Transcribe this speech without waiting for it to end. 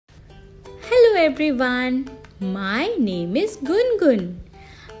everyone. My name is Gungun.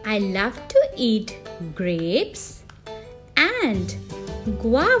 I love to eat grapes and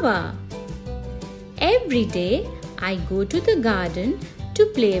guava. Every day I go to the garden to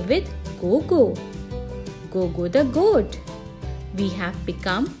play with Gogo. Gogo the goat. We have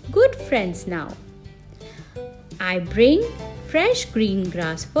become good friends now. I bring fresh green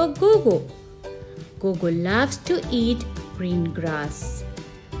grass for Gogo. Gogo loves to eat green grass.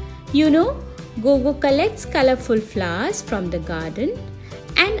 You know, Gogo collects colorful flowers from the garden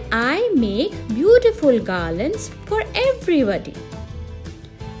and I make beautiful garlands for everybody.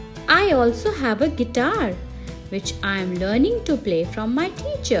 I also have a guitar which I am learning to play from my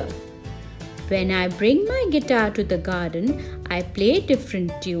teacher. When I bring my guitar to the garden, I play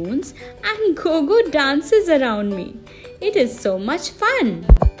different tunes and Gogo dances around me. It is so much fun.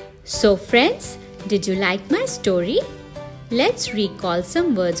 So friends, did you like my story? Let's recall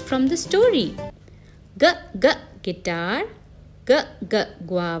some words from the story. Guitar,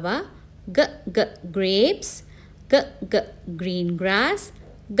 guava, grapes, green grass,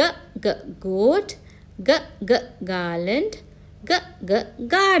 goat, garland,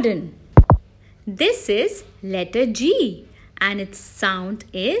 garden. This is letter G and its sound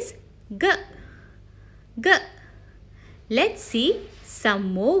is G. Let's see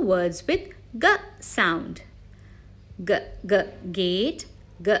some more words with G sound. Gate,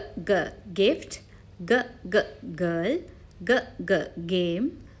 gift, girl,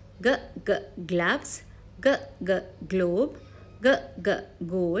 game, gloves, globe,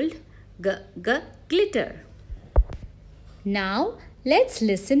 gold, glitter. Now let's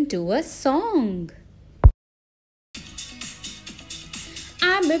listen to a song.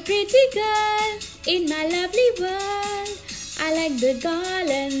 I'm a pretty girl in my lovely world. I like the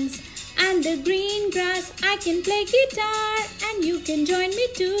garlands and the green grass. I can play guitar and you can join me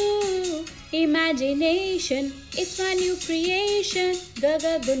too. Imagination, it's my new creation.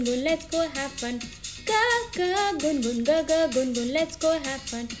 Gun, let's go have fun. Gun, let's go have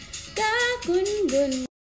fun. Gun.